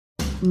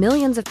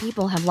Millions of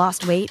people have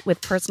lost weight with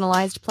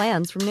personalized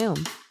plans from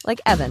Noom. Like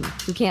Evan,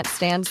 who can't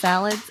stand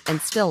salads and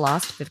still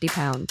lost 50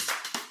 pounds.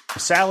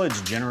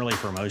 Salads generally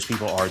for most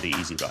people are the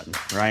easy button,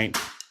 right?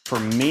 For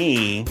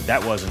me,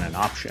 that wasn't an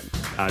option.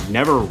 I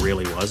never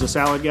really was a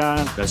salad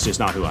guy. That's just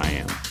not who I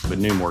am. But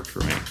Noom worked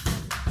for me.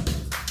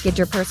 Get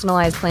your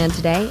personalized plan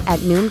today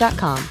at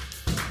Noom.com.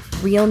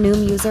 Real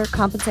Noom user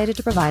compensated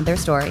to provide their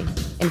story.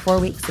 In 4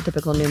 weeks, the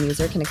typical Noom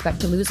user can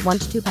expect to lose 1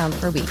 to 2 pounds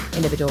per week.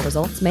 Individual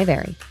results may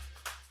vary.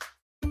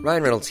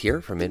 Ryan Reynolds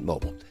here from Mint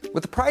Mobile.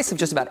 With the price of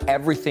just about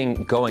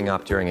everything going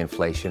up during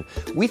inflation,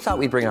 we thought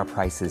we'd bring our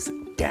prices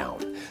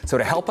down. So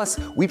to help us,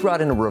 we brought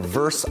in a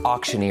reverse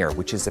auctioneer,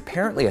 which is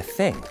apparently a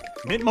thing.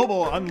 Mint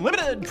Mobile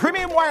Unlimited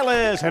Premium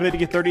Wireless. How to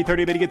get 30,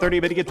 30, bit to get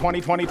 30, bit to get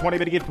 20, 20, 20,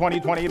 bit to get 20,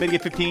 20, bit to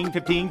get 15,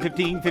 15,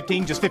 15,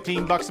 15, just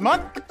 $15 a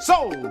month?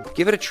 Sold!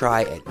 Give it a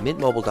try at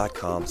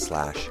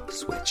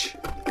mintmobile.com/switch.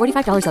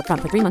 $45 up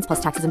front for 3 months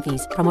plus taxes and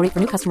fees. Promo rate for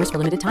new customers for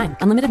limited time.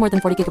 Unlimited more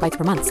than 40 gigabytes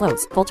per month.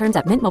 Slows full terms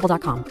at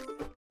mintmobile.com.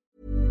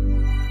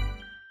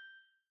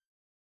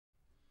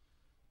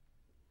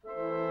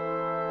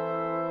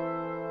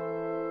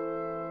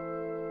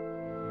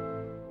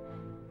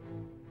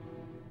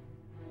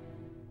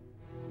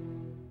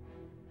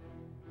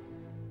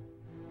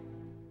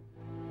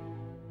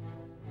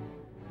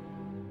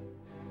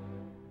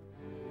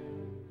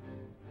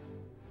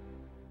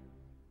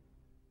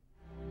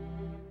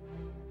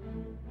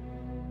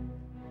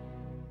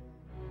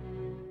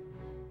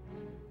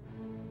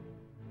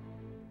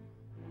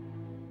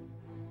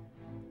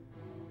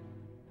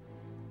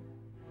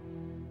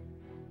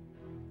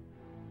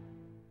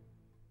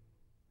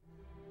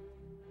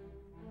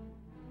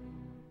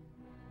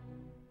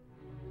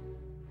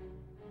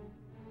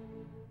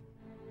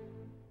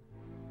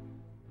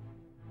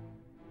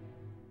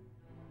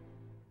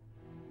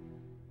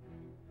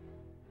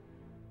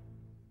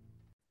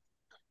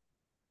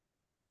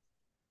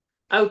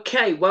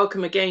 Okay,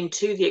 welcome again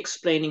to the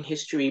Explaining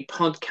History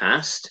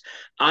podcast.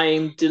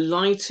 I'm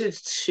delighted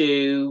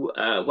to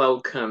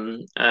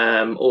welcome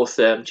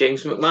author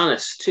James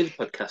McManus to the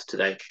podcast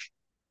today.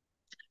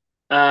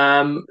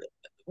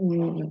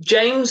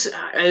 James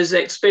has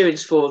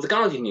experience for the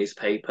Guardian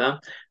newspaper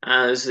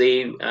as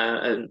the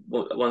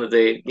one of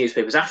the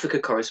newspaper's Africa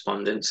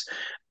correspondents.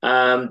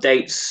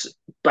 Dates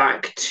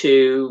back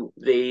to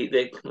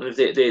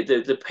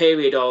the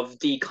period of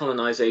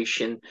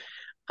decolonisation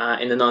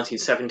in the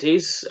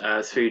 1970s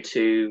through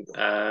to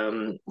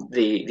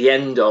the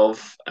end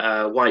of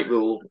white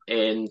rule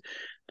in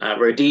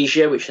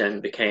Rhodesia, which then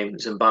became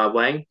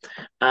Zimbabwe.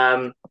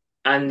 And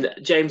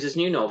James's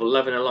new novel,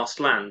 Love in a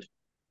Lost Land,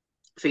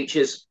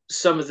 features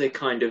some of the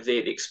kind of the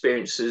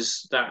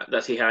experiences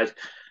that he had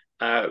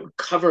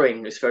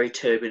covering this very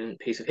turbulent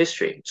piece of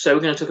history. So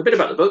we're going to talk a bit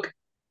about the book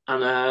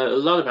and a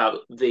lot about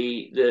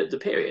the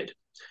period.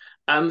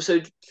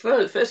 So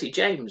firstly,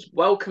 James,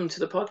 welcome to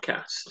the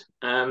podcast.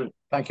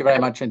 Thank you very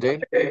much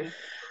indeed.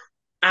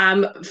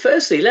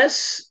 Firstly,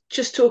 let's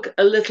just talk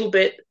a little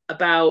bit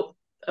about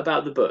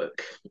the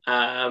book.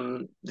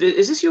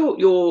 Is this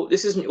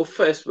this isn't your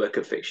first work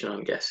of fiction,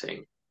 I'm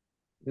guessing?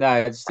 No,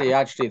 it's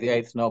actually the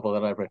 8th novel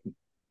that I've written.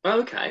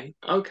 Okay.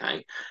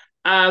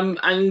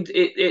 And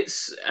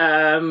it's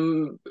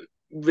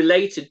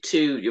related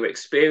to your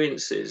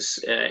experiences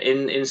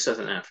in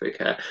Southern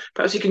Africa.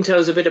 Perhaps you can tell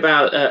us a bit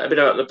about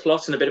the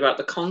plot and a bit about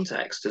the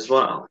context as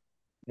well.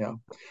 Yeah.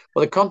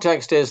 Well, the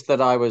context is that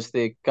I was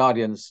the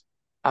Guardian's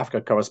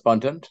Africa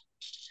correspondent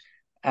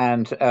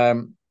and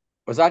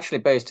was actually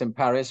based in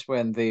Paris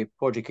when the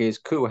Portuguese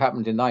coup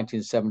happened in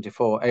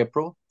 1974,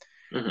 April.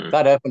 Mm-hmm.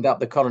 That opened up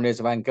the colonies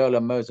of Angola,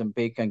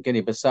 Mozambique, and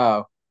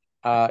Guinea-Bissau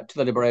to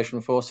the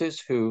liberation forces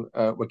who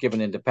were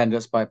given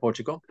independence by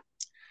Portugal.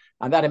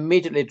 And that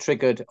immediately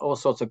triggered all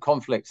sorts of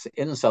conflicts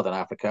in Southern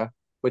Africa,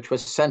 which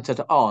was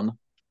centered on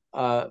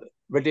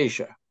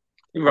Rhodesia.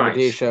 Right.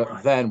 Rhodesia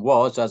then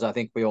was, as I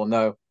think we all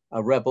know,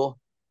 a rebel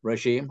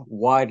regime,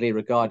 widely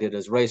regarded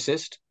as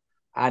racist.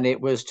 And it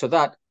was to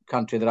that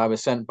country that I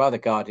was sent by The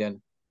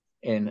Guardian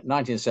in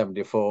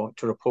 1974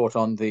 to report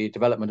on the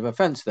development of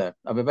events there.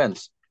 Okay.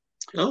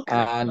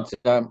 And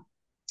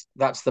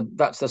that's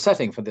the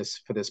setting for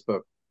this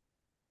book.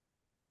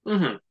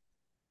 Mm-hmm.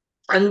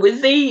 And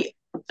with the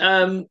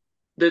kind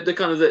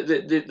of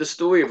the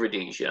story of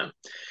Rhodesia,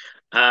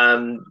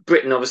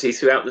 Britain obviously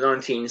throughout the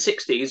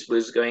 1960s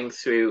was going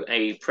through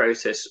a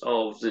process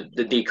of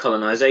the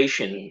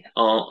decolonisation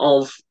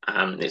of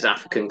its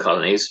African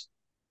colonies.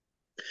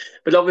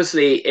 But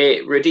obviously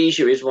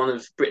Rhodesia is one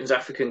of Britain's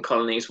African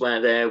colonies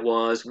where there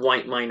was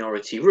white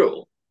minority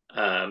rule.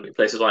 In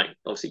places like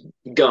obviously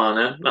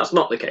Ghana, that's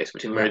not the case,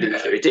 but in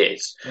Rhodesia it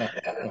is.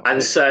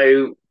 And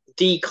so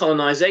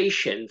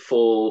decolonisation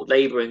for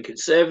Labour and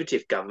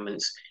Conservative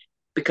governments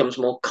becomes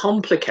more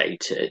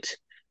complicated.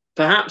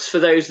 Perhaps for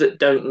those that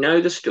don't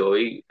know the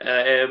story,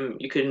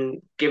 you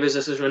can give us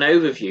a sort of an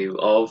overview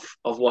of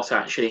what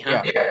actually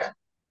happened.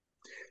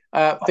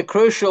 The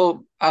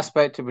crucial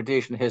aspect of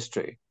Rhodesian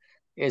history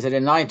is that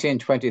in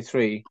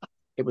 1923,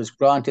 it was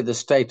granted the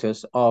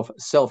status of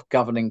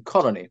self-governing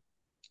colony,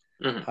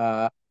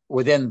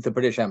 within the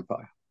British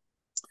Empire.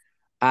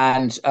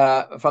 And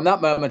from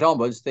that moment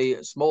onwards,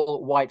 the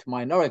small white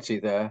minority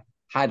there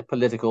had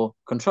political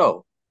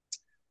control.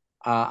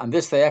 And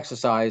this they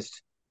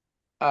exercised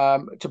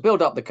to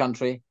build up the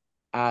country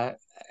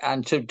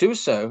and to do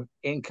so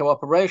in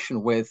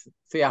cooperation with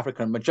the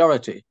African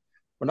majority.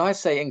 When I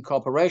say in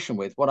cooperation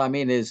with, what I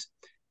mean is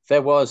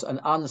there was an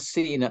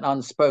unseen and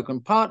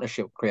unspoken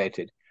partnership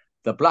created.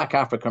 The Black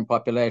African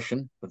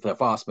population, the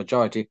vast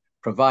majority,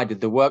 provided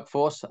the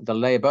workforce, the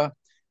labor,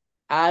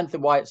 and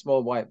the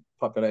small white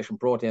population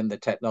brought in the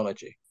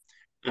technology.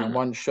 And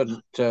one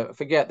shouldn't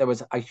forget there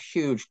was a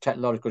huge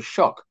technological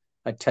shock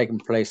had taken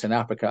place in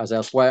Africa as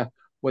elsewhere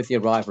with the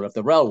arrival of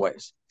the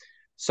railways.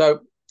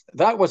 So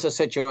that was a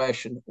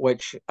situation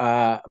which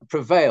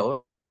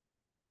prevailed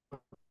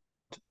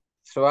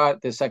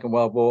throughout the Second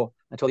World War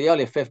until the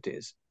early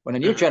 50s, when a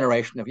new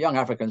generation of young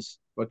Africans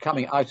were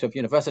coming out of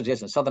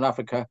universities in Southern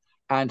Africa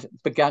and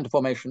began to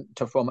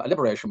form a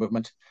liberation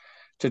movement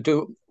to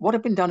do what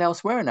had been done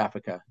elsewhere in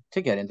Africa,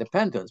 to get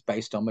independence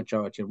based on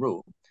majority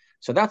rule.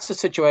 So that's the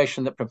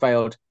situation that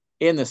prevailed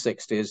in the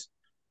 60s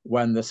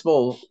when the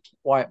small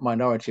white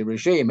minority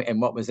regime in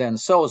what was then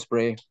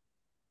Salisbury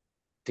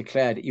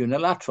declared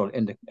unilateral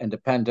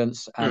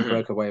independence and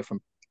broke away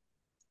from.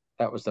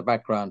 That was the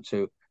background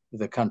to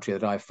the country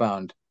that I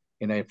found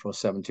in April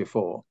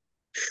 74.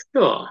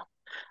 Sure.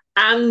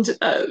 And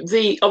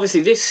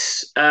obviously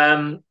this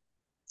the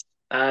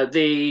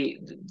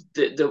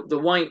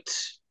white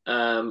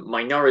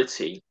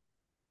minority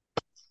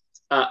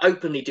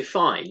openly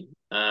defy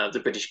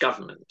the British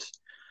government.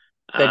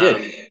 They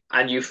did.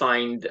 And you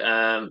find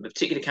a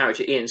particular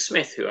character, Ian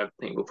Smith, who I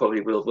think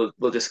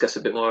we'll discuss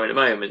a bit more in a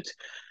moment,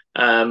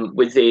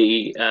 with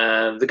the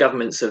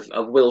governments of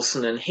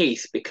Wilson and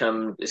Heath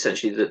become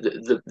essentially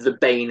the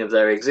bane of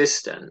their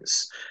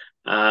existence.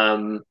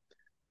 And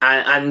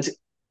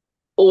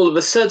all of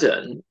a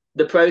sudden,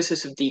 the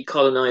process of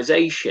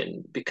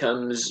decolonization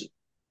becomes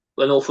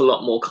an awful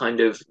lot more kind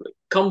of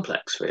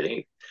complex,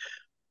 really.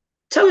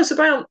 Tell us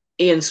about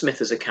Ian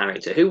Smith as a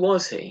character. Who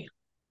was he?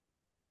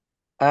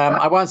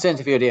 I once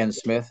interviewed Ian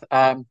Smith.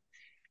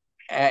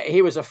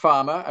 He was a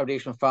farmer, a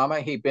Rhodesian farmer.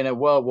 He'd been a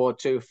World War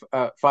II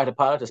fighter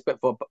pilot, a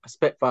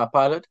Spitfire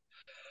pilot.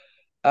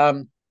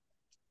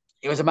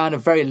 He was a man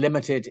of very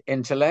limited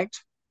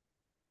intellect.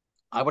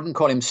 I wouldn't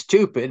call him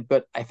stupid,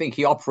 but I think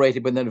he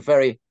operated within a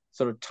very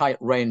sort of tight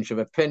range of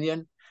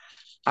opinion.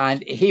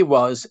 And he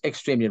was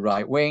extremely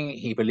right-wing.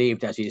 He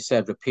believed, as he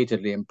said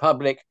repeatedly in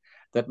public,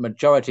 that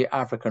majority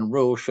African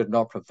rule should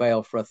not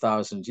prevail for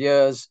 1,000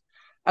 years,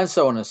 and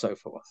so on and so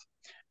forth.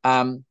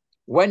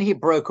 When he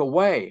broke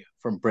away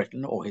from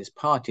Britain, or his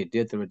party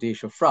did, the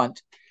Rhodesia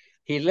Front,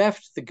 he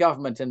left the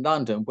government in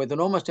London with an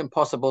almost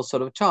impossible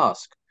sort of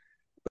task,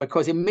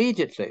 because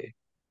immediately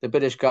the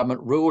British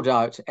government ruled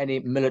out any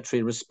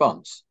military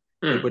response.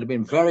 It would have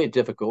been very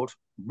difficult,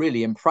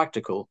 really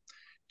impractical,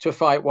 to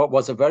fight what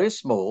was a very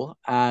small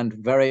and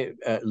very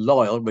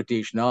loyal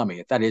Rhodesian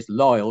army, that is,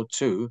 loyal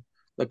to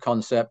the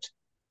concept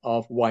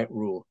of white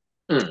rule.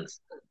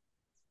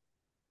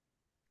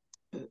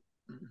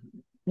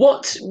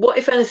 What,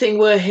 if anything,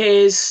 were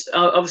his?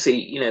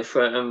 Obviously,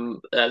 from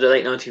the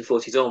late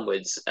 1940s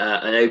onwards,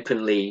 an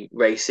openly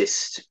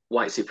racist,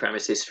 white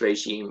supremacist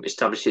regime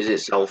establishes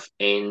itself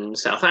in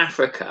South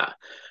Africa.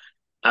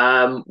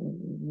 I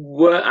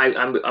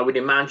would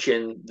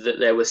imagine that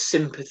there were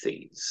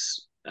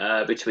sympathies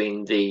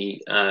between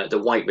the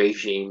white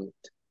regime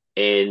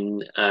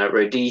in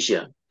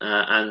Rhodesia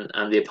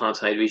and the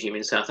apartheid regime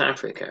in South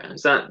Africa.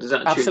 Is that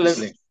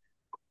absolutely true?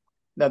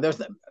 No,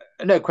 there's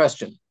no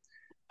question.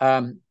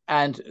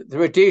 And the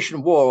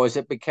Rhodesian War, as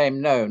it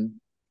became known,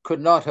 could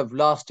not have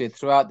lasted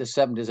throughout the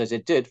 70s as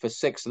it did for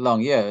 6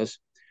 long years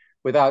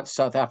without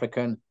South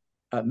African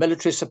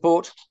military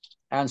support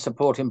and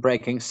support in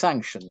breaking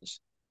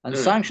sanctions. And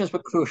sanctions were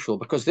crucial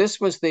because this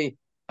was the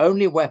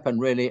only weapon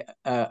really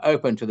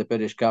open to the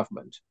British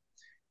government.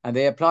 And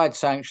they applied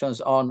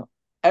sanctions on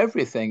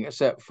everything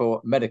except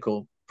for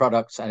medical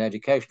products and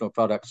educational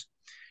products.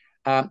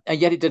 And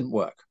yet it didn't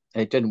work.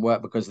 It didn't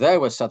work because there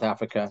was South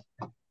Africa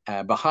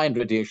behind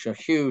Rhodesia, a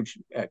huge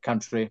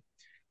country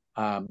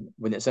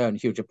with its own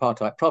huge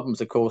apartheid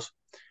problems, of course.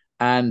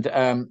 And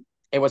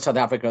it was South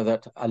Africa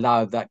that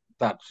allowed that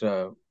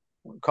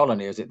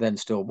colony, as it then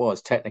still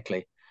was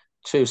technically,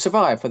 to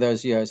survive for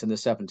those years in the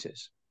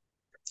 70s.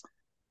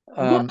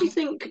 What do you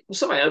think?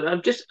 Sorry, one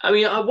of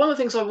the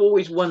things I've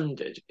always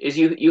wondered is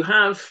you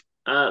have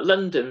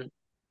London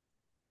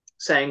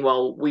saying,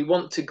 well, we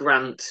want to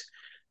grant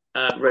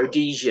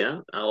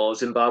Rhodesia, or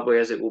Zimbabwe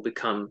as it will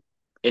become,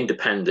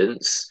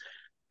 independence,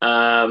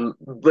 but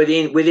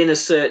within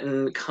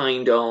certain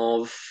kind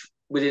of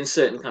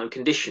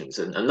conditions,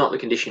 and not the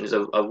conditions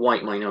of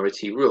white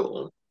minority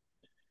rule.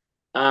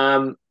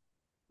 What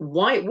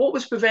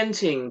was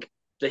preventing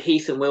the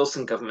Heath and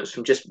Wilson governments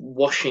from just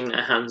washing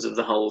their hands of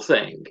the whole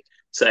thing,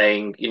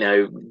 saying,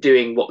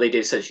 doing what they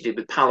essentially did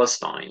with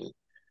Palestine,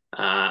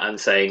 and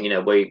saying,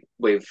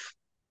 we're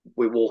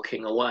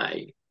walking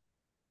away?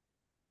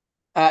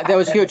 There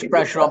was huge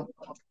pressure on.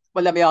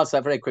 Well, let me answer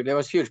that very quickly. There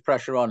was huge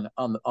pressure on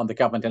the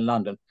government in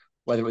London,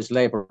 whether it was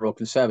Labour or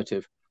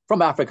Conservative,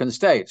 from African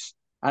states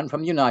and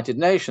from the United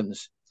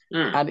Nations,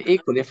 and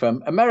equally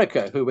from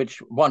America,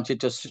 which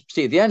wanted to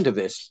see the end of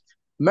this.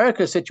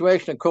 America's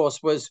situation, of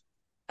course, was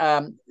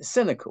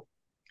cynical,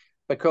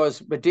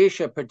 because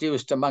Rhodesia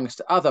produced,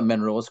 amongst other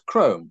minerals,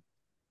 chrome,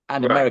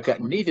 and America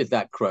needed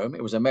that chrome.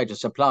 It was a major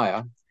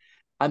supplier,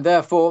 and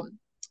therefore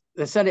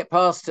the Senate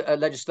passed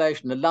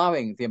legislation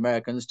allowing the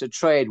Americans to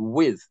trade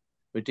with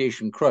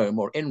Rhodesian chrome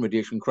or in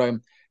Rhodesian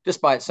chrome,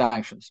 despite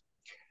sanctions.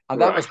 And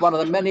that was one of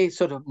the many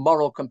sort of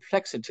moral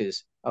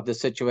complexities of the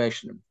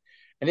situation.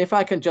 And if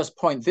I can just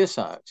point this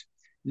out,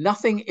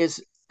 nothing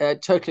is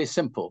totally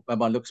simple when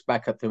one looks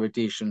back at the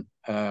Rhodesian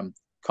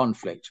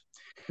conflict.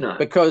 No.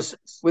 Because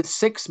with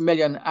 6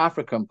 million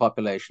African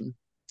population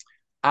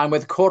and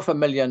with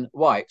 250,000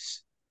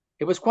 whites,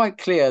 it was quite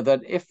clear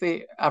that if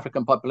the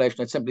African population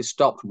had simply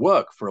stopped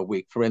work for a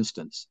week, for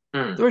instance,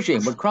 the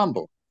regime would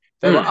crumble.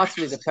 They were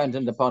utterly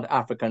dependent upon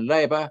African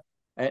labor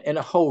in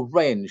a whole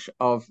range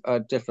of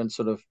different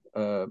sort of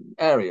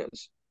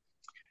areas.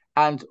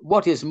 And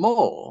what is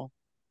more,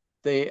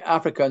 the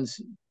Africans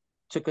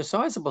took a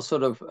sizable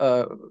sort of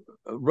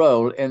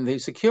role in the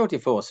security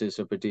forces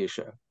of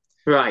Rhodesia.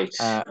 Right.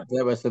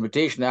 There was the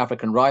Rhodesian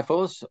African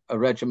Rifles, a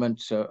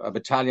regiment, a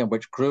battalion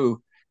which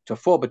grew to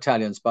 4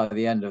 battalions by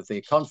the end of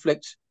the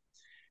conflict.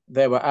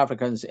 There were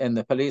Africans in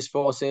the police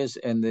forces,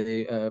 in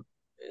the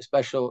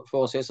special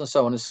forces, and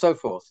so on and so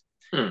forth.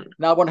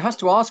 Now, one has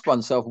to ask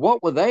oneself,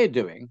 what were they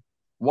doing?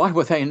 Why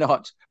were they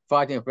not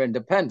fighting for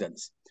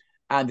independence?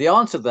 And the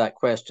answer to that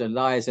question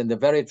lies in the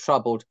very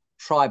troubled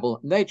tribal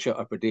nature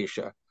of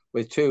Rhodesia,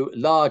 with 2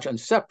 large and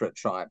separate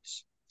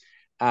tribes.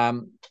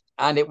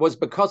 And it was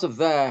because of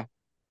their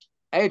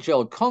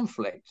age-old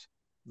conflict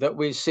that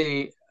we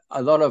see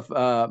a lot of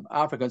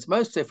Africans,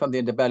 mostly from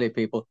the Ndebele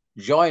people,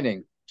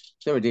 joining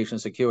the Rhodesian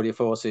security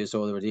forces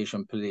or the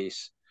Rhodesian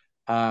police.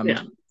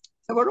 There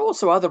were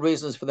also other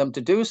reasons for them to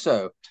do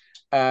so.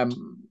 A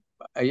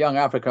young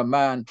African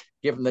man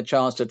given the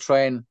chance to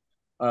train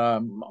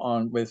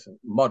with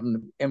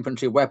modern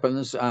infantry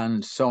weapons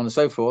and so on and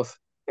so forth,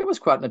 it was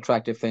quite an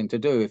attractive thing to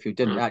do if you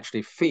didn't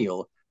actually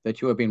feel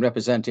that you were being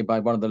represented by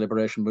one of the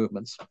liberation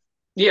movements.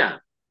 Yeah.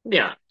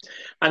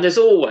 And there's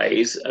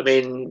always,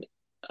 the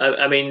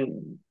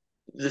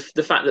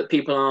fact that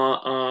people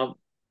are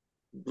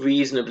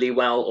reasonably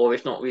well, or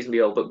if not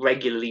reasonably well, but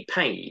regularly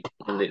paid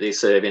when they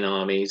serve in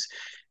armies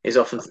is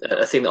often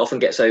a thing that often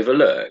gets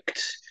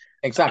overlooked.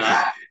 Exactly.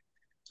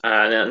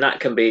 And that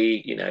can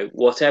be,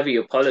 whatever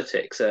your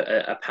politics,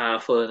 a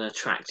powerful and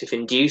attractive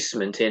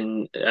inducement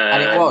in.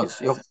 And it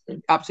was. You're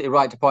absolutely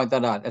right to point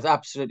that out. It's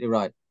absolutely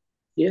right.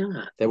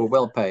 Yeah. They were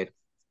well paid.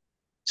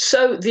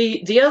 So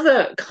the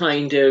other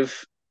kind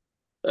of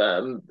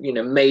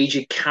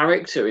major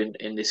character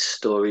in this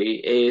story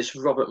is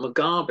Robert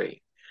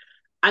Mugabe.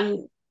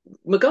 And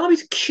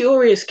Mugabe's a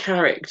curious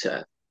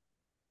character.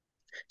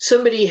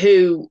 Somebody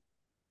who,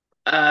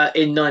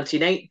 in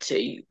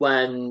 1980,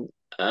 when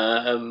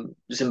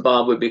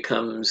Zimbabwe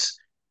becomes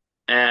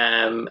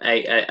an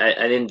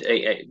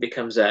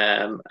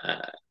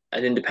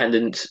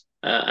independent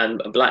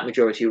and a black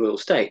majority rule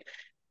state,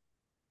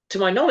 to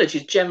my knowledge,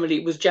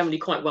 was generally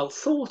quite well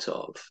thought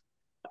of,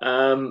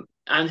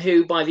 and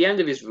who, by the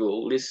end of his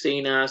rule, is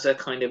seen as a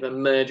kind of a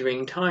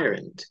murdering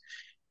tyrant.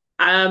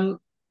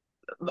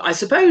 I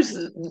suppose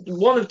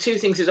one of 2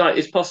 things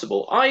is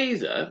possible.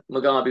 Either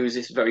Mugabe was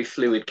this very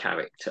fluid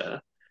character,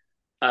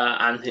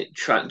 and it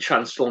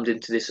transformed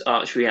into this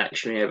arch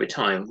reactionary over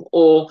time,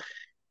 or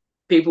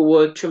people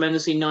were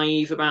tremendously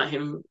naive about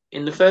him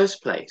in the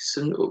first place.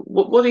 And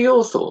what are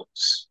your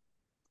thoughts?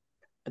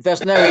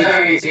 There's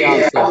no easy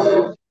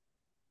answer.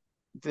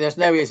 There's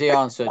no easy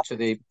answer to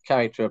the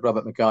character of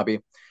Robert Mugabe.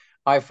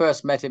 I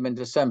first met him in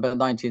December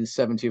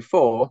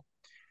 1974,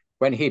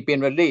 when he'd been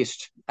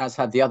released, as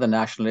had the other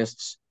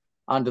nationalists,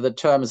 under the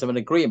terms of an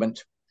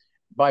agreement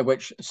by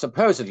which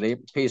supposedly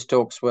peace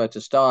talks were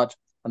to start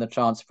and the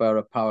transfer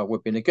of power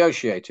would be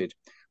negotiated.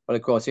 But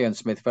of course, Ian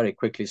Smith very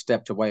quickly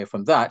stepped away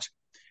from that.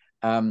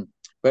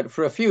 But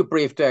for a few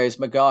brief days,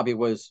 Mugabe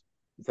was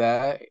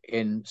there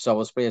in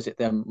Salisbury, as it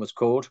then was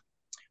called.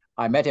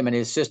 I met him in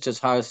his sister's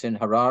house in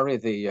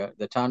Harare,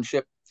 the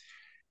township.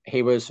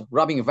 He was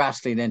rubbing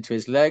Vaseline into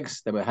his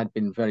legs. They had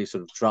been very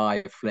sort of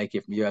dry, flaky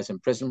from years in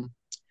prison.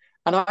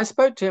 And I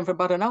spoke to him for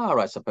about an hour,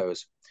 I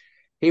suppose.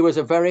 He was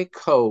a very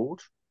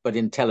cold but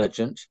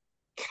intelligent,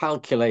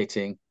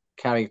 calculating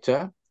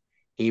character.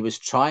 He was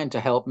trying to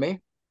help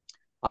me.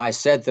 I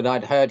said that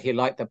I'd heard he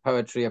liked the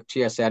poetry of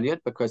T.S.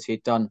 Eliot because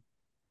he'd done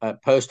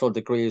postal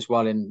degrees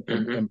while in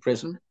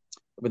prison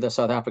with the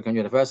South African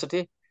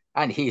University.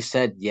 And he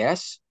said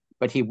yes,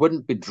 but he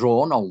wouldn't be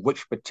drawn on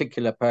which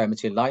particular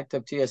poems he liked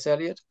of T.S.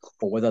 Eliot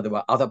or whether there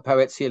were other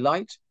poets he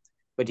liked.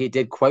 But he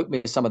did quote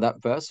me some of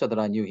that verse so that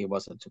I knew he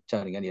wasn't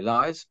telling any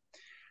lies.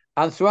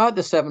 And throughout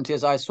the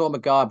 70s, I saw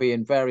Mugabe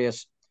in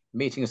various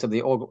meetings of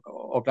the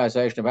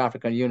Organization of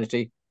African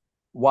Unity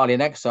while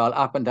in exile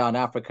up and down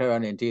Africa,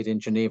 and indeed in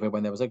Geneva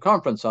when there was a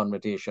conference on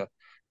Rhodesia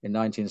in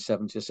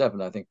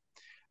 1977, I think.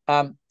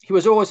 He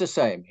was always the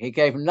same. He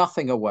gave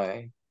nothing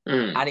away.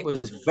 And it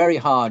was very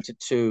hard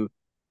to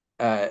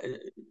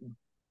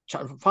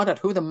find out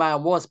who the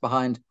man was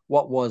behind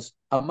what was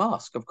a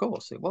mask. Of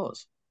course, it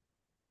was.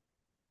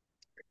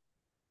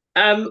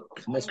 And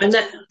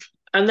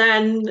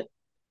then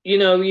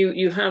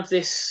you have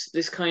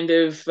this kind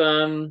of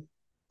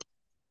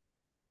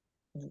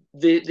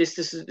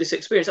this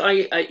experience.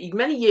 I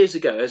many years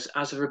ago,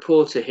 as a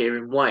reporter here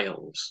in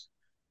Wales,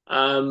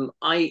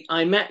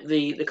 I met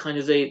the kind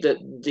of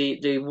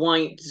the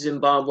white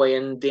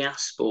Zimbabwean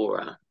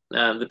diaspora,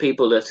 the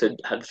people that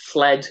had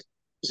fled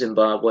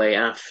Zimbabwe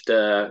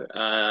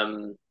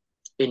after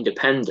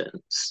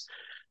independence.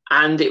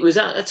 And it was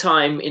at a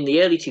time in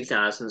the early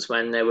 2000s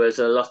when there was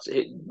a lot.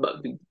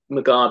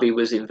 Mugabe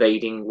was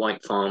invading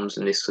white farms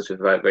in this sort of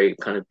very, very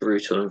kind of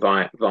brutal and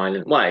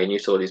violent way, and you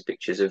saw these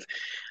pictures of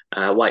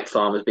white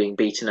farmers being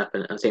beaten up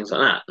and things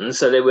like that. And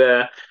so they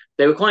were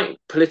quite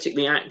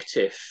politically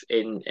active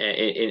in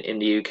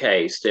the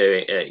UK,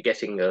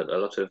 getting a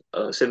lot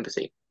of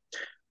sympathy.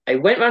 I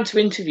went round to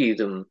interview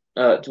them,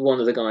 to one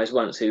of the guys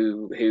once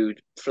who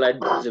fled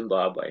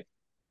Zimbabwe.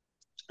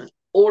 And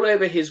all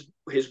over his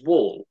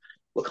wall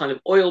were kind of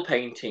oil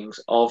paintings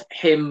of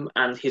him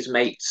and his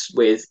mates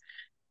with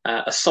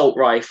assault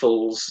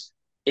rifles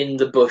in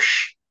the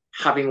bush,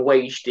 having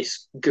waged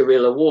this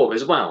guerrilla war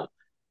as well.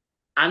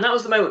 And that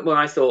was the moment where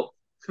I thought,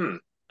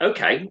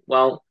 okay,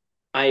 well,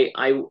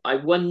 I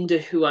wonder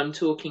who I'm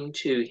talking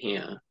to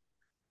here.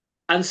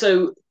 And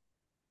so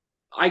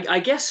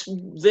I guess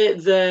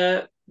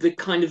the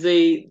kind of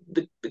the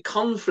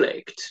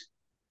conflict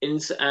in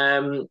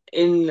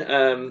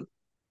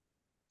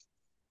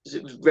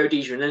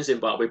Rhodesia and then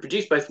Zimbabwe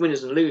produced both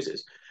winners and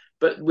losers,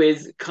 but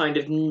with kind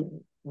of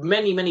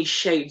many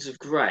shades of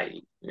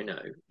grey,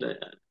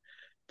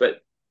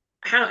 But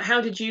how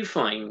did you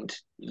find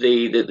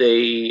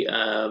particularly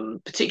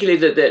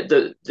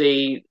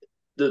the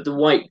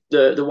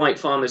white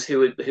farmers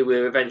who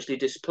were eventually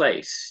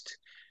displaced?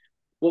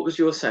 What was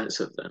your sense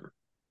of them?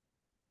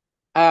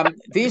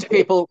 These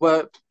people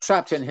were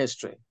trapped in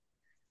history,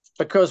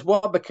 because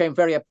what became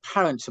very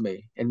apparent to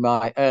me in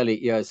my early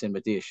years in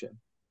Rhodesia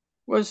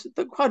was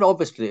that quite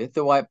obviously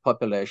the white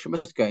population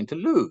was going to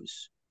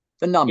lose.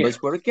 The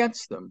numbers were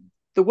against them.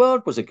 The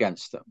world was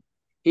against them.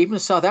 Even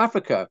South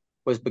Africa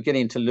was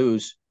beginning to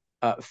lose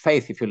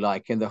faith, if you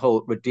like, in the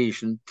whole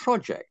Rhodesian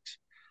project,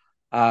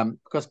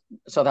 because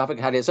South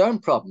Africa had its own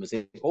problems.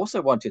 It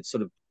also wanted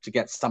sort of to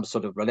get some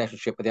sort of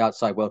relationship with the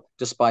outside world,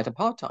 despite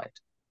apartheid.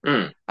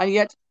 And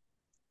yet,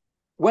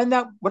 when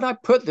I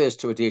put this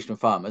to Rhodesian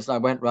farmers, and I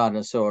went round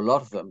and saw a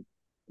lot of them,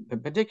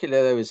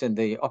 particularly those in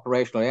the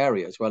operational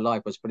areas where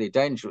life was pretty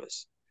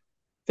dangerous,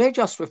 they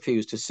just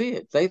refused to see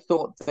it. They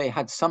thought they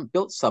had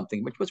built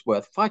something which was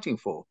worth fighting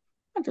for.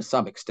 And to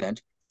some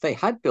extent, they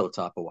had built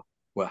up or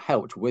were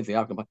helped with the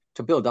African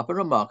to build up a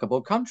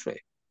remarkable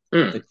country.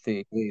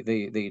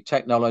 The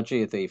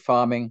technology, the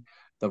farming,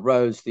 the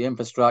roads, the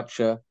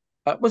infrastructure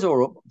was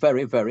all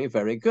very, very,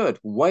 very good,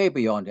 way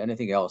beyond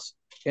anything else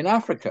in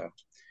Africa.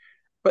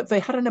 But they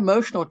had an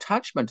emotional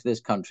attachment to this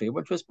country,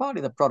 which was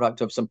partly the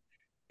product of some,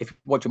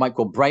 what you might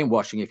call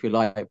brainwashing, if you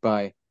like,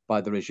 by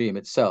the regime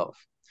itself.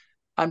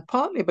 And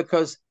partly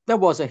because there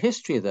was a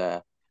history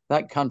there.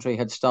 That country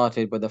had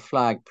started with a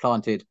flag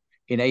planted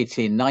in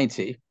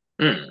 1890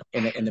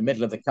 in the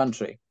middle of the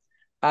country.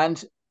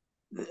 And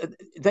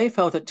they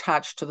felt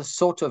attached to the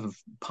sort of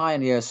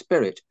pioneer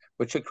spirit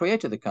which had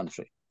created the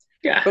country.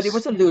 Yes. But it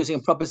was a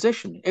losing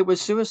proposition. It was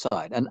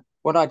suicide. And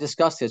when I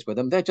discussed this with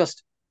them, they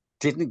just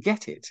didn't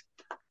get it.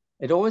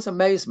 It always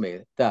amazed me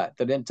that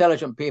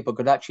intelligent people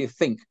could actually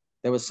think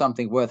there was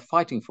something worth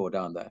fighting for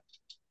down there.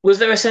 Was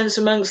there a sense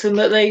amongst them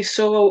that they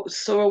saw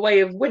a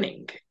way of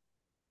winning?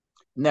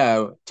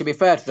 No, to be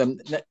fair to them,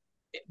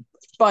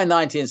 by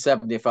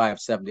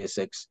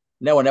 1975-76,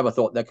 no one ever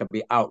thought there could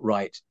be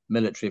outright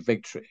military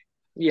victory.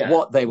 Yeah.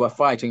 What they were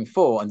fighting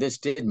for, and this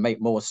did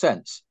make more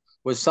sense,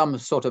 was some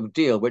sort of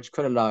deal which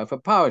could allow for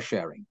power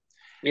sharing.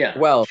 Yeah.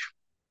 Well,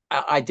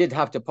 I did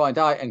have to point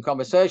out in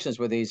conversations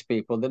with these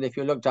people that if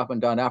you looked up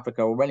and down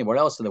Africa or anywhere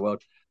else in the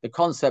world, the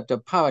concept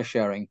of power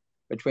sharing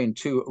between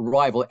two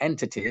rival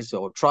entities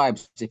or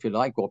tribes, if you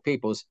like, or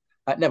peoples,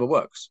 never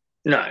works.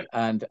 No.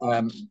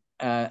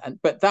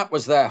 But that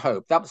was their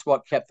hope. That was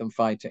what kept them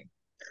fighting.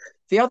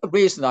 The other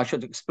reason I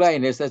should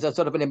explain is there's a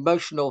sort of an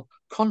emotional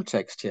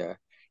context here.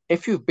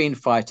 If you've been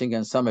fighting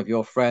and some of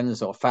your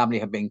friends or family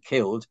have been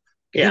killed,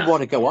 you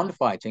want to go on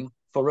fighting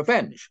for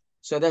revenge.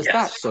 So there's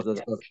that sort of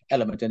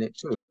element in it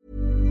too.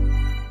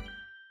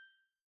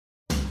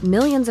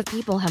 Millions of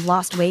people have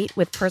lost weight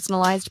with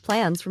personalized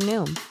plans from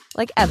Noom.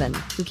 Like Evan,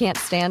 who can't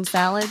stand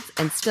salads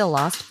and still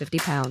lost 50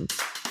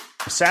 pounds.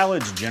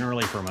 Salads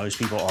generally for most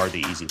people are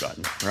the easy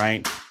button,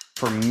 right?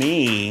 For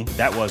me,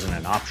 that wasn't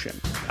an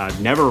option. I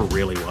never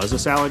really was a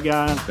salad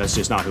guy. That's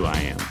just not who I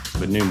am.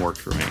 But Noom worked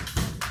for me.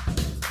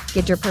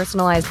 Get your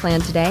personalized plan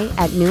today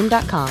at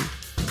Noom.com.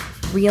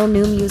 Real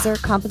Noom user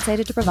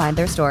compensated to provide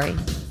their story.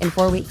 In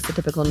 4 weeks, the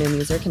typical Noom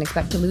user can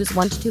expect to lose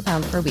 1 to 2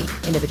 pounds per week.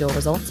 Individual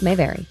results may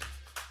vary.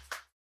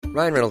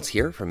 Ryan Reynolds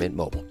here from Mint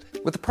Mobile.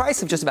 With the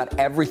price of just about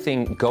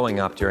everything going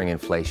up during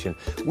inflation,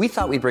 we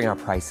thought we'd bring our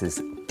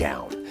prices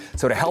down.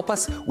 So to help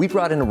us, we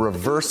brought in a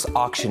reverse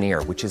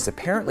auctioneer, which is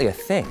apparently a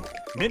thing.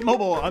 Mint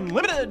Mobile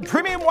Unlimited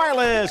Premium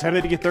Wireless. How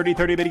to get 30,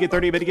 30, bit to get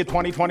 30, bit to get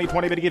 20, 20,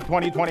 20, bit to get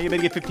 20, 20, bit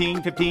to get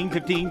 15, 15,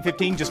 15,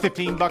 15, just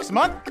 $15 a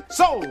month?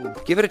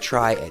 Sold! Give it a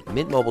try at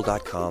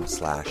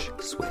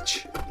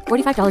mintmobile.com/switch.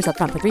 $45 up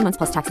front for 3 months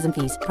plus taxes and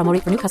fees. Promo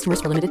rate for new customers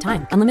for limited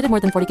time. Unlimited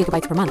more than 40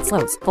 gigabytes per month.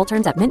 Slows full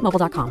terms at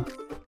mintmobile.com.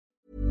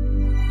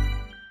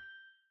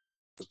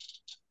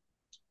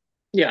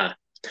 Yeah.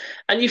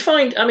 And you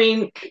find, I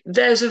mean,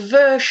 there's a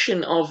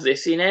version of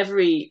this in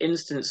every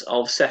instance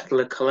of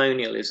settler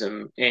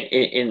colonialism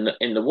in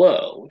the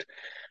world.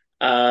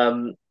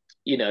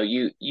 You know,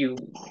 you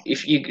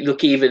if you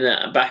look even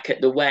back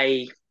at the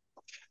way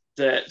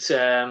that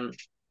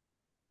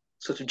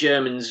sort of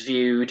Germans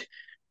viewed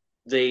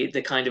the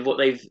kind of what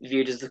they've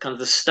viewed as the kind of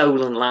the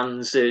stolen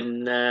lands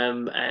in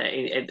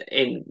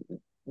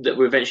that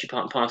were eventually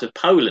part of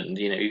Poland.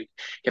 You know, you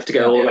have to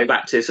go all the way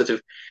back to sort of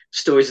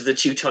stories of the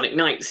Teutonic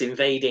Knights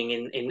invading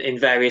in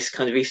various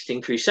kind of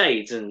Eastern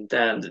Crusades, and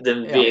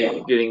them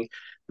viewing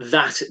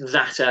that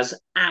as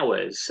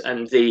ours,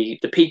 and the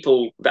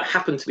people that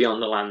happen to be on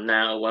the land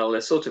now, well,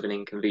 they're sort of an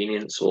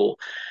inconvenience, or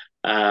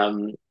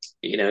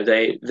you know,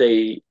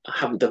 they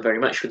haven't done very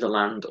much with the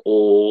land,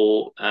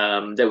 or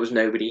there was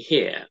nobody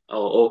here,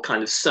 or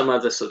kind of some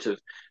other sort of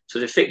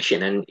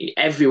fiction. And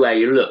everywhere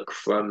you look,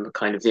 from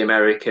kind of the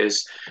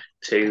Americas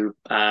to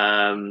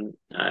kind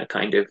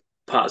of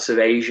parts of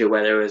Asia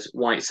where there was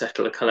white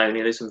settler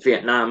colonialism,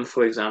 Vietnam,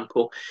 for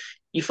example,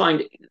 you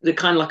find the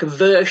kind of like a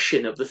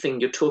version of the thing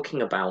you're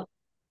talking about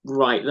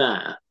right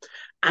there.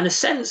 And a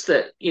sense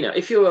that, you know,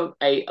 if you're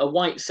a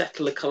white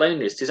settler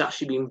colonialist who's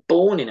actually been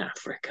born in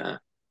Africa,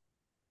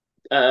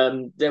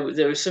 there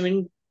was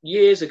some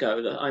years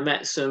ago that I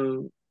met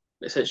some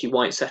essentially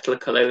white settler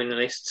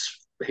colonialists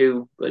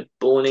who were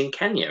born in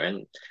Kenya,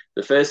 and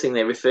the first thing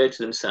they referred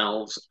to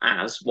themselves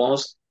as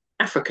was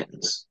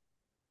Africans,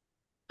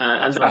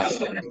 and that's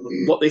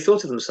what they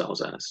thought of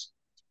themselves as.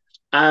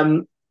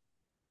 And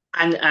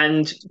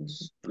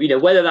you know,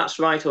 whether that's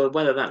right or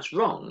whether that's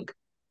wrong,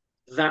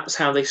 that's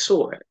how they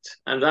saw it,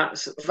 and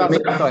that's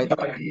right.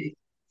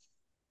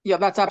 Yeah,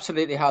 that's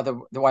absolutely how the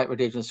white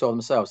Rhodesians saw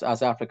themselves,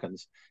 as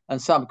Africans. And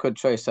some could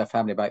trace their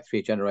family back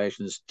 3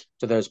 generations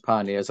to those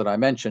pioneers that I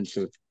mentioned,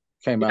 who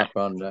came up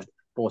on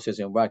horses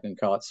and wagon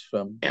carts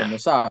from the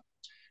south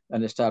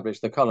and established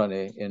the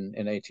colony in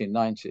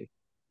 1890.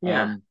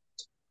 Yeah,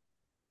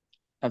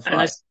 that's and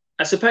right.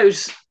 I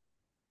suppose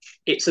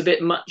it's a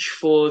bit much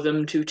for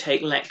them to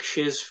take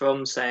lectures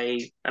from,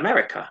 say,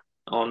 America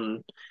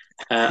on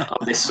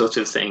this sort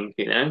of thing,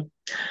 you know.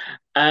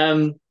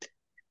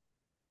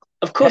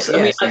 Of course,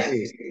 Yes, I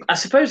mean, I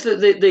suppose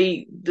that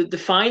the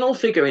final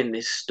figure in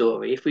this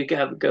story, if we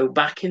go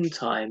back in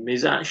time,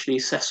 is actually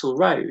Cecil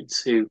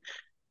Rhodes, who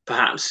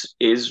perhaps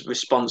is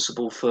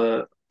responsible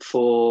for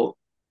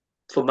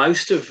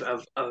most of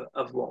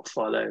what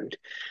followed.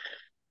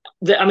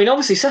 I mean,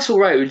 obviously, Cecil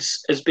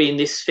Rhodes has been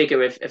this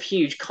figure of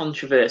huge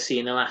controversy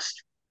in the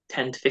last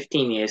 10 to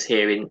 15 years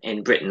here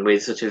in Britain,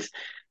 with sort of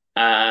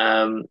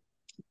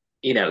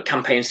you know,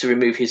 campaigns to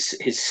remove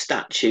his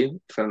statue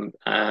from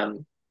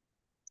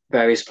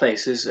various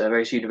places,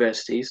 various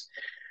universities.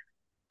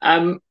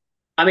 I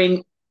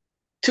mean,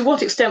 to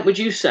what extent would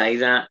you say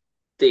that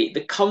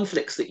the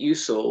conflicts that you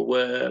saw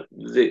were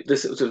the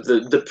sort of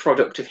the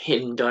product of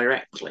him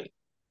directly?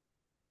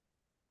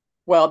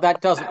 Well, that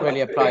doesn't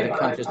really apply to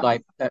countries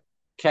like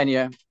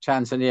Kenya,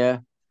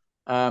 Tanzania,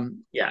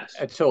 Yes,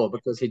 at all,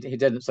 because he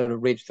didn't sort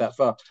of reach that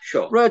far.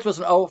 sure. Rhodes was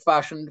an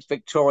old-fashioned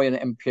Victorian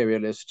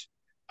imperialist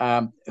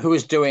who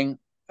was doing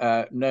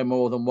no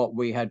more than what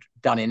we had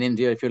done in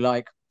India, if you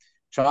like,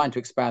 trying to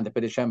expand the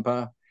British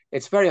Empire.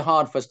 It's very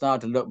hard for us now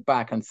to look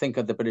back and think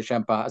of the British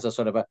Empire as a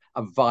sort of a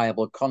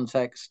viable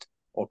context,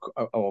 or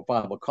a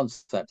viable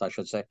concept, I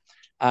should say,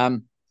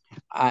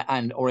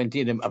 or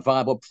indeed a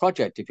viable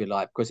project, if you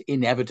like, because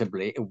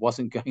inevitably it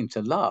wasn't going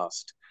to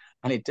last.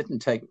 And it didn't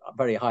take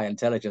very high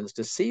intelligence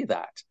to see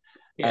that.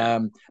 Yeah.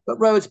 But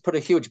Rhodes put a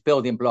huge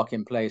building block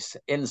in place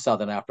in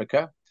Southern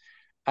Africa.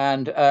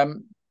 And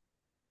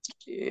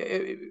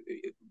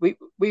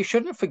we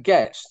shouldn't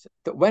forget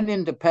that when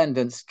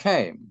independence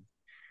came,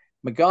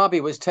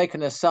 Mugabe was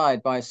taken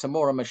aside by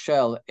Samora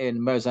Machel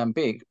in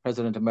Mozambique,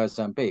 president of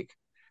Mozambique,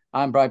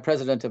 and by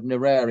president of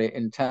Nyerere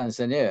in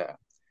Tanzania,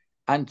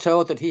 and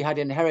told that he had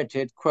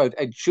inherited, quote,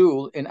 a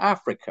jewel in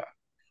Africa,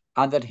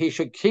 and that he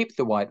should keep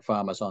the white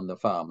farmers on the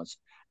farms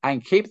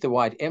and keep the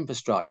white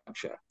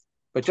infrastructure,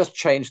 but just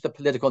change the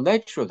political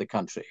nature of the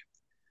country.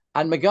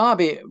 And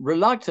Mugabe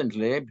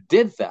reluctantly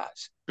did that.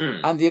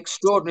 And the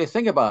extraordinary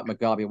thing about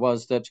Mugabe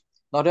was that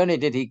not only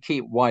did he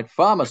keep white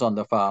farmers on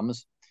the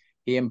farms,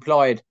 he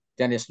employed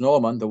Dennis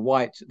Norman,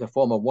 the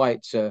former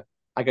white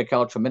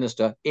agricultural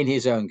minister, in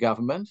his own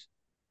government,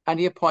 and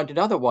he appointed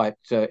other white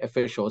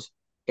officials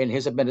in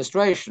his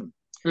administration.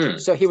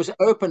 So he was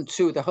open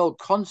to the whole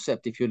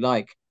concept, if you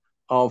like,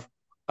 of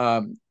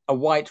a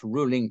white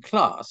ruling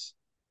class,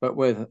 but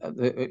with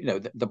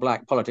the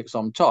black politics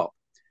on top.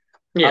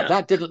 Yeah.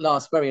 That didn't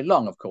last very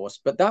long, of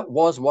course, but that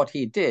was what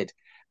he did.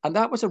 And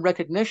that was a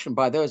recognition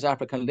by those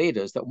African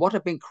leaders that what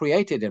had been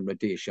created in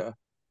Rhodesia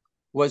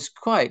was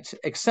quite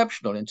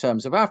exceptional in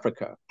terms of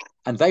Africa,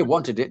 and they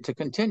wanted it to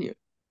continue.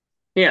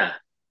 Yeah.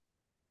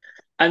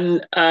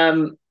 And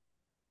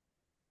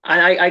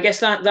I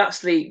guess that's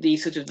the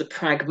sort of the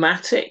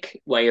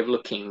pragmatic way of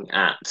looking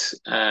at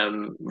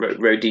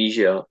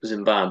Rhodesia,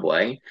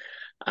 Zimbabwe.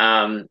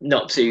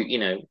 Not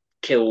to,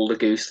 kill the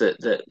goose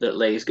that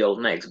lays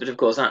golden eggs, but of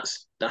course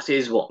that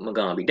is what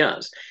Mugabe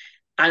does.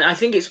 And I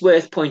think it's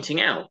worth pointing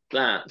out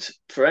that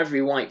for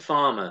every white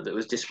farmer that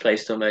was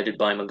displaced or murdered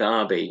by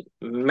Mugabe,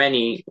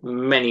 many,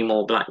 many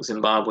more black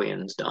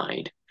Zimbabweans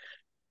died.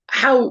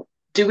 How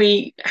do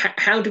we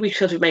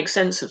sort of make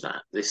sense of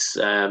that? This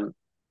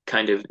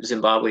kind of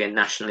Zimbabwean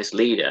nationalist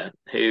leader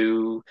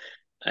who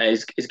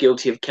is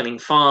guilty of killing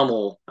far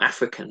more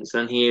Africans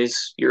than he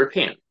is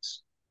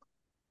Europeans.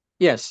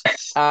 Yes,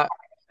 that's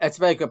a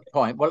very good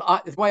point.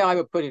 Well, the way I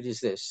would put it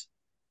is this: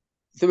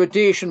 the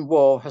Rhodesian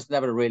War has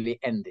never really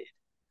ended.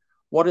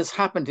 What has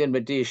happened in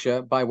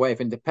Rhodesia by way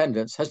of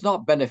independence has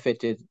not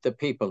benefited the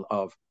people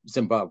of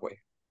Zimbabwe.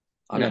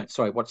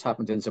 What's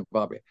happened in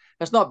Zimbabwe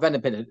has not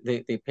benefited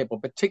the people,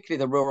 particularly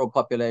the rural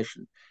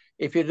population.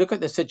 If you look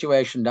at the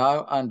situation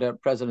now under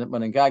President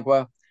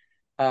Mnangagwa,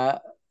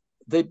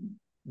 the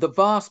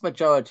vast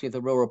majority of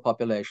the rural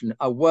population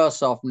are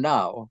worse off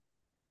now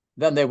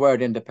than they were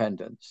at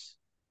independence.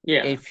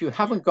 Yeah. If you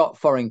haven't got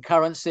foreign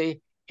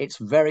currency, it's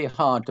very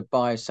hard to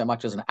buy so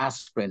much as an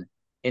aspirin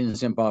in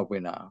Zimbabwe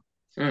now.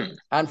 Mm.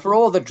 And for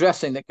all the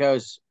dressing that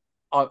goes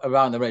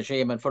around the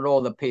regime and for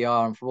all the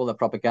PR and for all the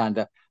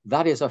propaganda,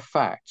 that is a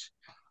fact.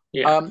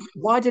 Yeah.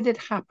 Why did it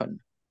happen?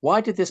 Why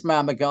did this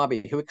man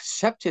Mugabe, who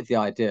accepted the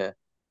idea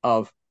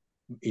of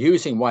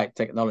using white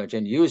technology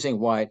and using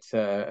white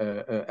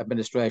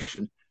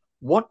administration,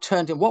 what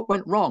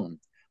went wrong?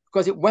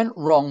 Because it went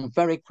wrong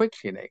very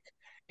quickly, Nick.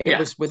 It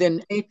was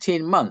within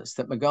 18 months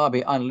that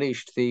Mugabe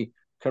unleashed the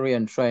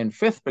Korean-trained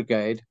 5th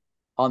Brigade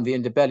on the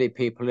Ndebele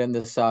people in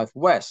the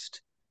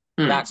southwest.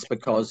 That's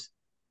because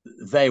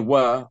they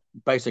were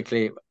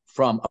basically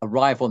from a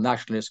rival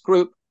nationalist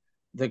group.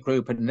 The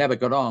group had never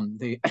got on,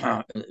 the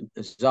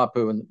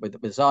ZAPU and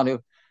with ZANU.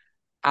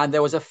 And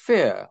there was a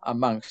fear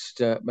amongst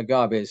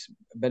Mugabe's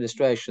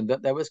administration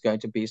that there was going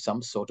to be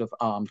some sort of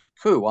armed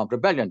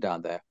rebellion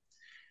down there.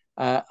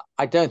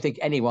 I don't think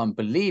anyone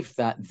believed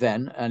that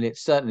then, and it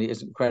certainly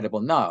isn't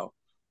credible now.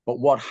 But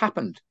what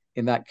happened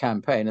in that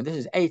campaign, and this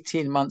is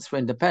 18 months for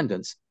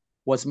independence,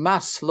 was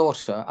mass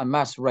slaughter and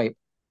mass rape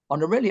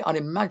on a really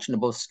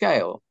unimaginable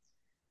scale.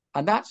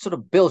 And that sort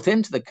of built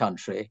into the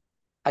country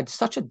at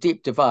such a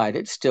deep divide,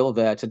 it's still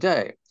there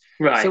today.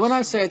 Right. So when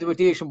I say the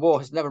Rhodesian War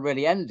has never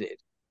really ended,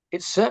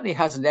 it certainly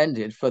hasn't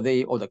ended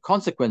the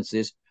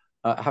consequences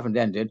haven't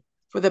ended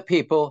for the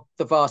people,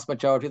 the vast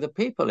majority of the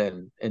people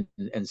in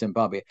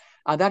Zimbabwe.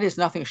 And that is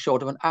nothing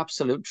short of an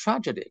absolute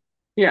tragedy.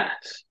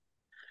 Yes.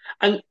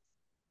 And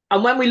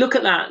when we look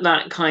at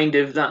that kind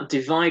of that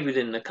divide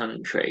within the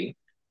country,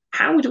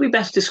 how would we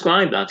best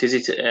describe that? Is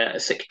it a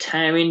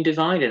sectarian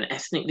divide, an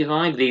ethnic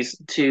divide? These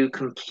two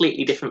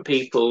completely different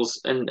peoples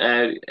and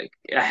are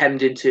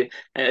hemmed into.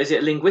 Is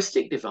it a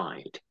linguistic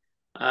divide?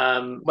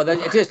 Well,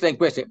 it is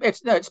linguistic.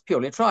 It's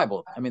purely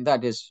tribal. I mean,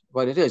 that is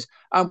what it is.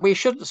 And we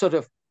shouldn't sort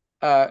of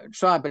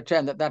try and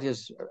pretend that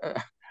is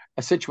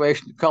a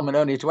situation common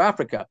only to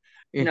Africa.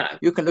 No.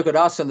 You can look at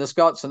us and the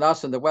Scots and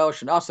us and the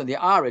Welsh and us and the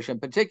Irish in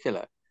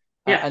particular,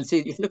 and see,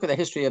 if you look at the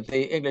history of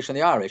the English and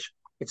the Irish,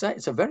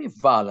 it's a very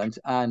violent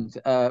and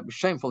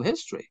shameful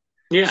history.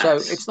 Yes. So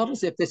it's not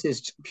as if this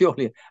is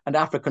purely an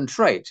African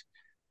trait.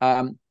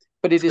 But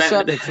it is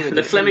certainly true.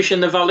 The Flemish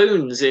and the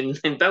Walloons in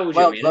Belgium.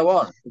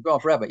 Well, go on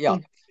forever, yeah.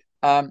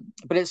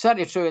 But it's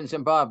certainly true in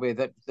Zimbabwe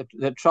that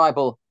the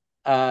tribal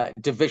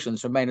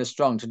divisions remain as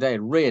strong today,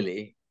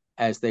 really,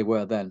 as they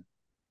were then.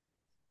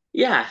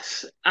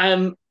 Yes.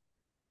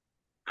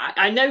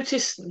 I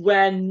noticed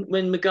when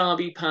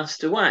Mugabe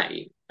passed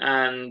away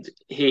and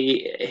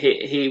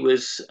he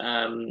was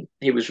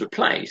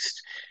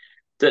replaced,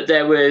 that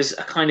there was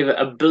a kind of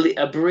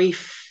a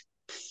brief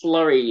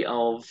flurry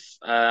of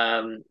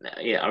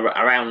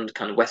around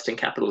kind of Western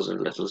capitals,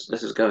 and let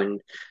us go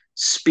and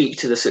speak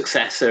to the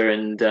successor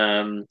and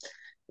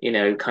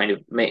kind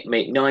of make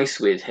nice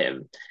with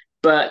him.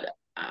 But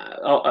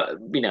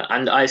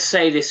and I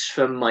say this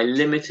from my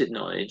limited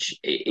knowledge,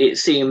 it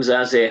seems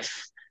as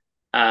if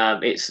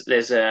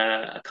there's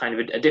a kind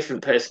of a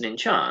different person in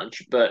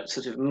charge, but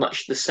sort of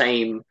much the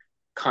same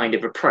kind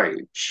of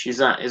approach. Is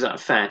that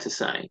fair to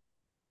say?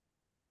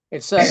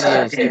 It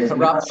certainly is.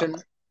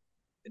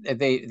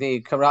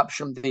 The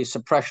corruption, the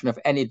suppression of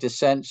any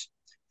dissent,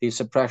 the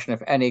suppression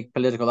of any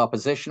political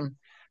opposition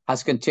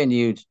has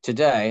continued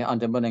today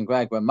under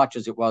Mnangagwa, much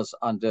as it was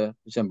under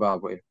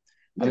Zimbabwe.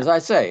 And as I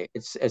say,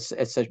 it's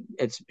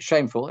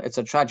shameful, it's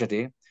a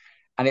tragedy,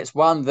 and it's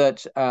one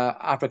that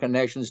African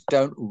nations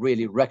don't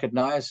really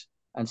recognize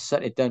and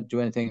certainly don't do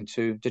anything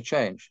to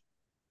change.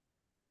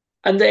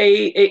 And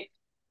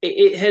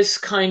it has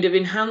kind of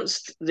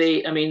enhanced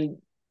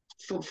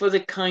for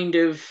the kind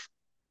of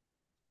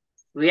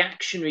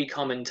reactionary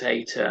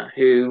commentator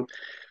who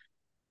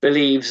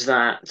believes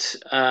that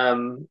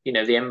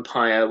the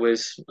empire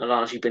was a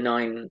largely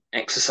benign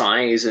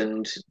exercise,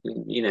 and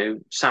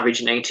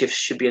savage natives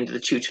should be under the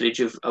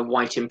tutelage of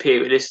white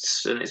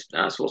imperialists, and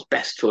that's what's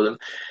best for them.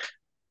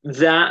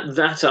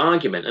 That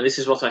argument, and this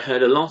is what I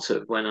heard a lot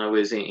of when I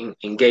was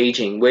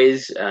engaging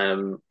with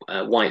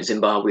white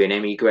Zimbabwean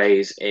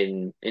emigres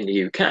in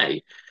the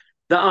UK.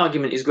 That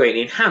argument is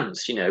greatly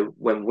enhanced.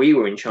 When we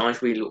were in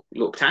charge, we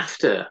looked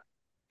after,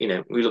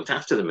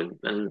 them,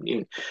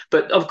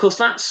 but of course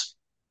that's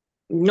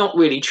not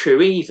really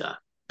true either,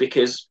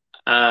 because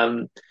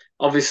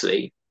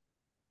obviously,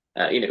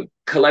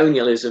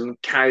 colonialism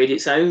carried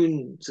its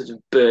own sort of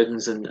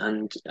burdens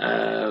and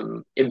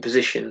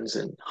impositions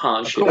and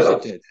hardships. Of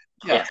course it did.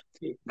 Yeah.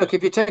 Look,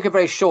 if you take a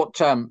very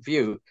short-term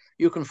view,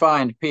 you can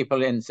find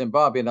people in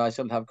Zimbabwe, and I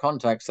still have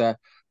contacts there,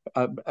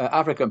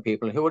 African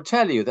people who will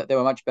tell you that they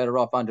were much better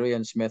off under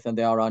Ian Smith than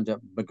they are under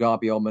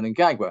Mugabe or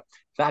Mnangagwa.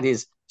 That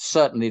is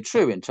certainly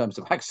true in terms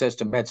of access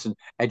to medicine,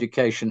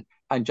 education,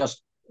 and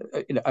just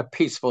a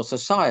peaceful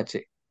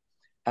society.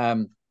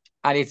 And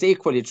it's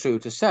equally true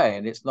to say,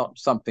 and it's not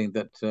something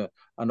that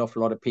an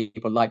awful lot of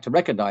people like to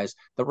recognize,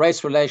 that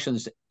race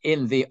relations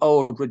in the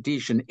old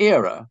Rhodesian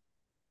era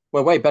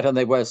were way better than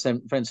they were,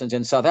 for instance,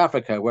 in South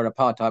Africa, where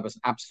apartheid was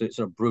an absolute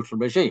sort of brutal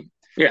regime.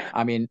 Yeah.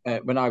 I mean,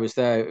 when I was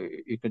there,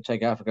 you could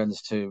take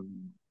Africans to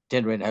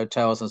dinner in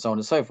hotels and so on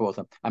and so forth,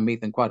 and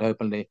meet them quite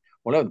openly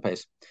all over the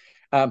place.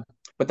 But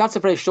that's a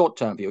very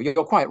short-term view.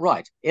 You're quite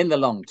right. In the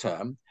long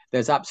term,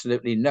 there's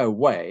absolutely no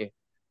way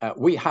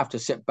we have to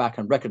sit back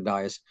and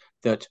recognize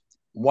that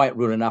white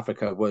rule in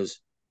Africa was,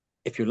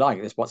 if you like,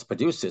 it's what's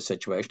produced this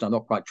situation. I'm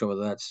not quite sure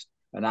whether that's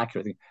an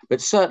accurate thing,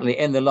 but certainly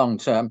in the long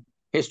term,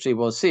 history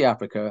will see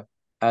Africa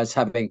as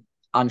having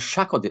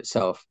unshackled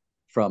itself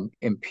from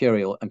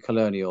imperial and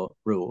colonial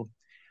rule,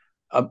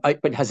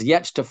 but has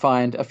yet to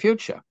find a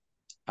future.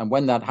 And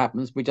when that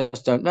happens, we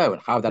just don't know.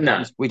 And how that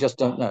happens, we just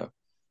don't know.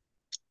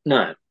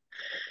 No.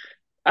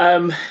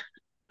 And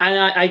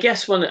I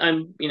guess one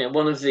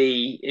of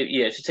the,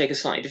 to take a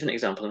slightly different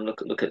example and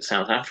look at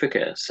South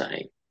Africa,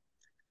 say,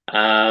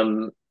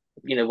 one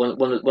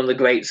of the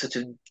great sort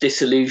of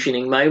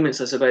disillusioning moments,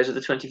 I suppose, of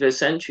the 21st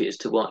century is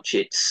to watch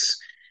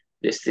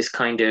this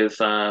kind of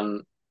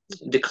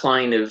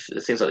decline of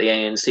things like the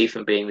ANC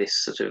from being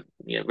this sort of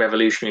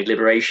revolutionary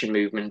liberation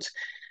movement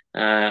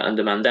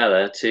under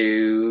Mandela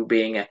to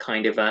being a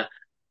kind of a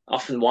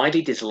often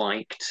widely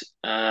disliked,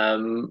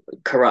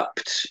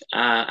 corrupt,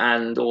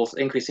 and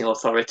increasing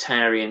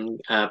authoritarian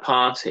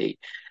party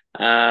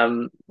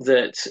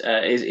that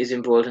is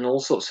embroiled in all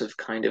sorts of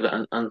kind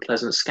of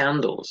unpleasant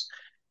scandals.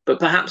 But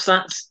perhaps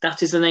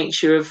that is the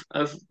nature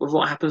of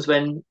what happens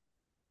when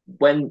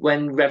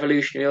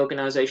revolutionary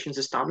organizations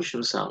establish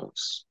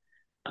themselves.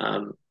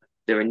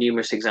 There are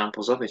numerous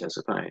examples of it, I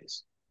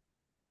suppose.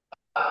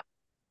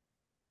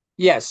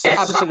 Yes,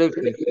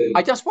 absolutely.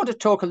 I just want to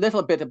talk a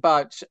little bit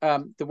about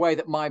the way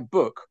that my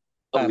book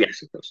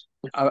yes, of course.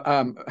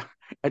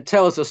 It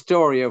tells a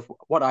story of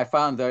what I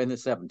found there in the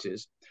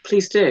 70s.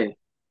 Please do.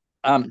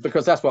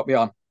 Because that's what we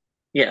are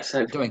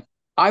doing.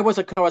 I was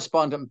a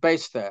correspondent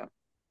based there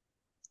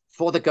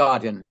for The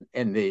Guardian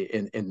in the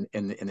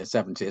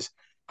 70s.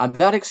 And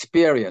that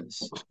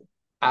experience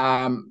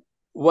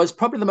was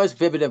probably the most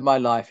vivid of my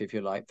life, if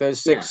you like.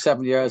 Those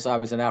 7 years I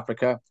was in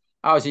Africa,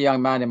 I was a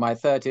young man in my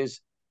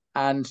 30s,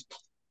 and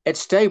it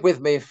stayed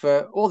with me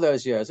for all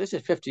those years. This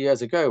is 50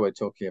 years ago we're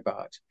talking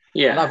about.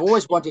 Yeah. And I've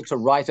always wanted to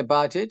write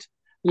about it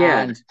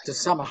and to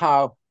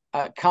somehow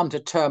come to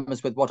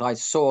terms with what I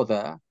saw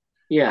there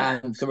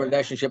and the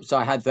relationships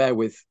I had there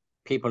with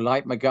people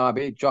like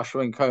Mugabe,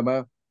 Joshua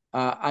Nkomo,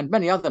 and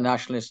many other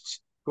nationalists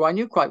who I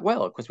knew quite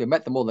well because we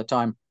met them all the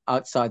time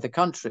outside the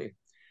country.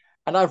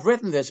 And I've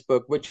written this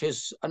book, which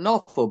is a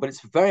novel, but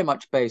it's very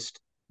much based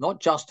not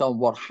just on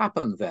what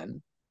happened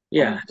then,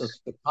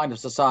 the kind of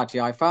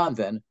society I found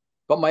then,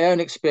 but my own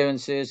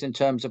experiences in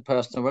terms of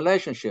personal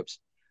relationships.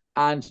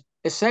 And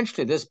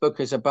essentially, this book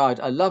is about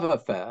a love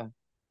affair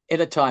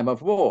in a time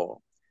of war.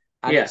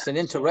 And it's an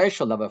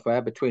interracial love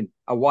affair between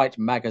a white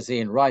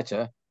magazine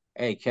writer,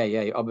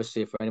 aka,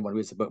 obviously, for anyone who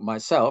reads the book,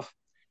 myself,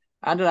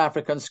 and an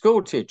African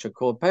school teacher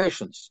called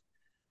Patience.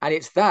 And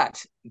it's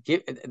that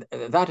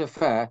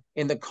affair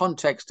in the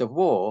context of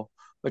war,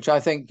 which I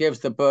think gives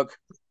the book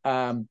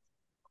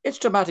its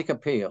dramatic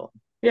appeal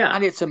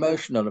and its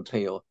emotional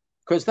appeal,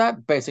 because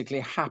that basically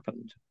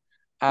happened.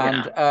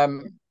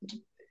 And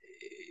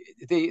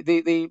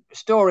the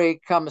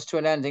story comes to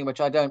an ending,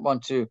 which I don't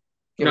want to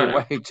give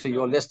away to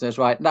your listeners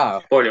right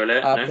now. Spoiler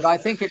alert, but I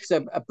think it's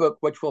a book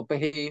which will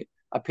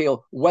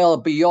appeal well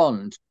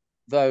beyond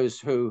those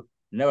who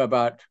know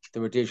about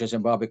the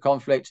Rhodesia-Zimbabwe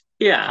conflict,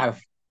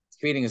 have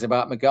feelings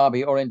about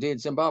Mugabe or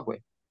indeed Zimbabwe.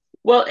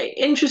 Well,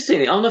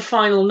 interestingly, on a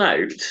final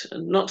note,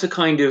 not to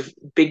kind of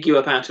big you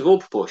up out of all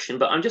proportion,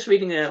 but I'm just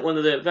reading one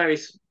of the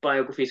various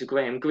biographies of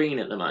Graham Greene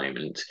at the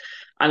moment,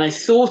 and I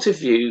thought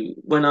of you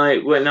when I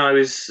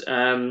was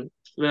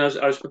when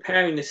I was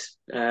preparing this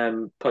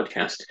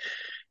podcast,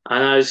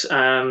 and I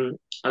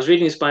was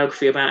reading his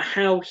biography about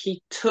how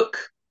he took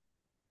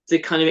the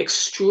kind of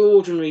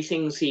extraordinary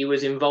things he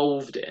was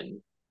involved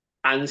in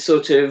and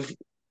sort of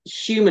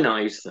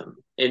humanized them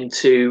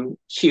into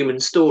human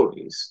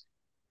stories.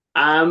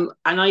 And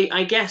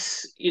I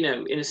guess, in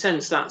a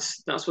sense,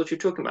 that's what you're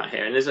talking about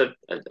here. And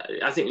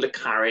I think Le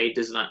Carre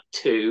does that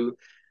too,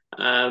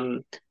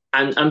 um,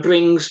 and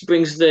brings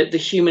the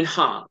human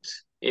heart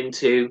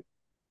into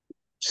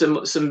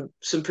some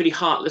pretty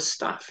heartless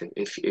stuff,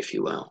 if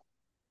you will.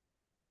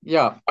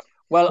 Yeah.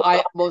 Well,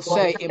 I will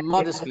say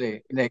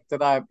immodestly, Nick,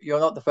 that you're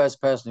not the first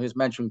person who's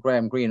mentioned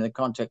Graham Greene in the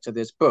context of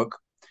this book,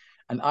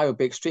 and I would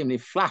be extremely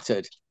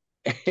flattered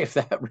if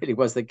that really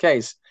was the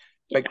case.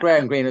 But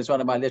Graham Greene is one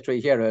of my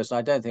literary heroes, and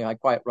I don't think I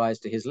quite rise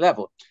to his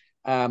level.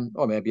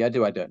 Or maybe I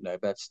do, I don't know.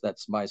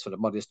 That's my sort of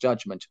modest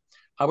judgment.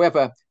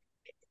 However,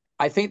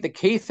 I think the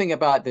key thing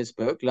about this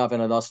book, Love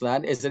in a Lost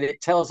Land, is that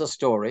it tells a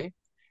story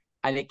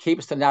and it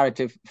keeps the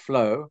narrative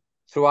flow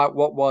throughout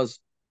what was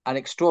an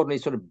extraordinarily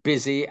sort of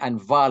busy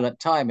and violent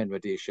time in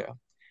Rhodesia.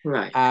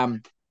 Right.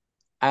 And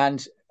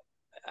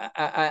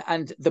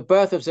the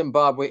birth of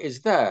Zimbabwe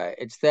is there.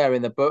 It's there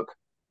in the book,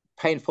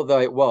 painful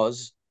though it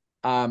was.